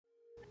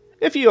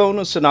If you own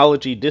a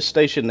Synology Disk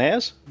Station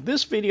NAS,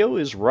 this video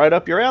is right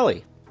up your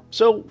alley.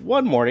 So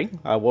one morning,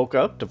 I woke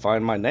up to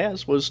find my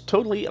NAS was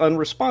totally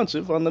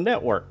unresponsive on the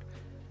network.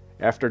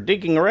 After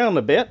digging around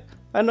a bit,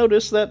 I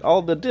noticed that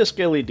all the disk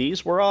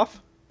LEDs were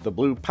off, the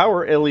blue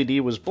power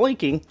LED was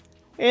blinking,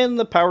 and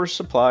the power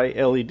supply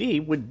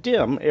LED would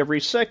dim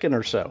every second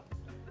or so.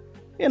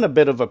 In a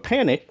bit of a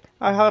panic,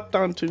 I hopped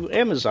onto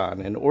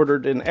Amazon and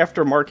ordered an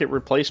aftermarket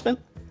replacement.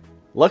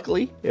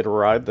 Luckily, it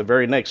arrived the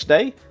very next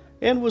day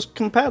and was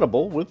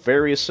compatible with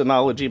various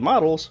Synology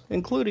models,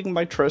 including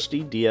my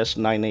trusty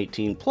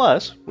DS918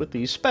 Plus with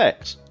these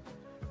specs.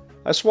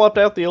 I swapped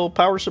out the old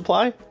power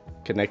supply,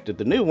 connected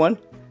the new one,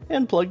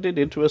 and plugged it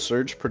into a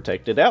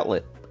surge-protected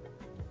outlet.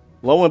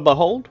 Lo and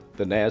behold,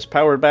 the NAS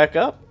powered back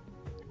up,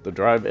 the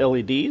drive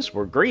LEDs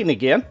were green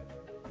again,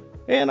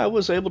 and I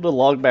was able to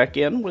log back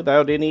in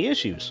without any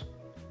issues.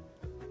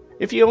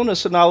 If you own a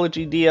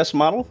Synology DS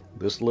model,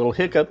 this little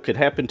hiccup could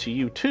happen to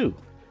you too.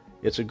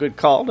 It's a good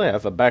call to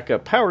have a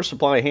backup power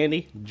supply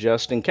handy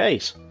just in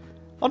case.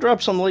 I'll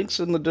drop some links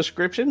in the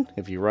description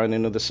if you run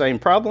into the same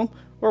problem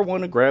or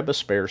want to grab a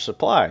spare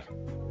supply.